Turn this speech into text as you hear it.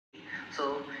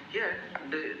So here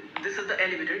this is the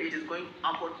elevator. It is going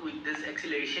upward with this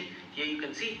acceleration. Here you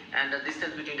can see, and the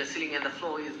distance between the ceiling and the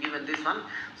floor is given this one.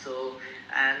 So,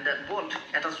 and the bolt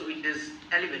attached with this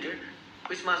elevator,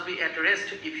 which must be at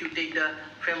rest if you take the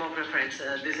frame of reference,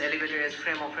 this elevator as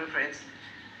frame of reference,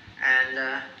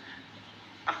 and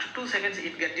after 2 seconds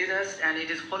it gets detached and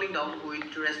it is falling down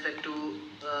with respect to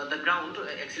the ground.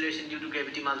 Acceleration due to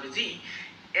gravity must be g.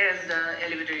 As the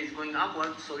elevator is going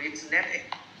upward, so its net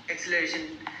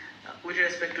acceleration with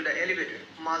respect to the elevator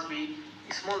must be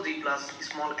small g plus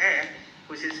small a,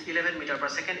 which is 11 meter per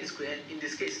second square in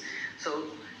this case. So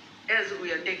as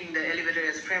we are taking the elevator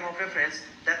as frame of reference,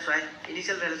 that's why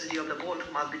initial velocity of the bolt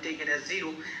must be taken as 0,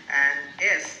 and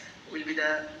s will be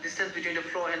the distance between the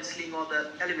floor and ceiling of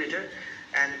the elevator,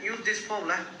 and use this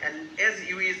formula. And as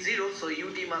u is 0, so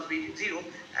ut must be 0,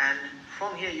 and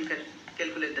from here you can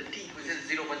calculate the t, which is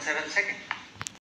 0.7 second.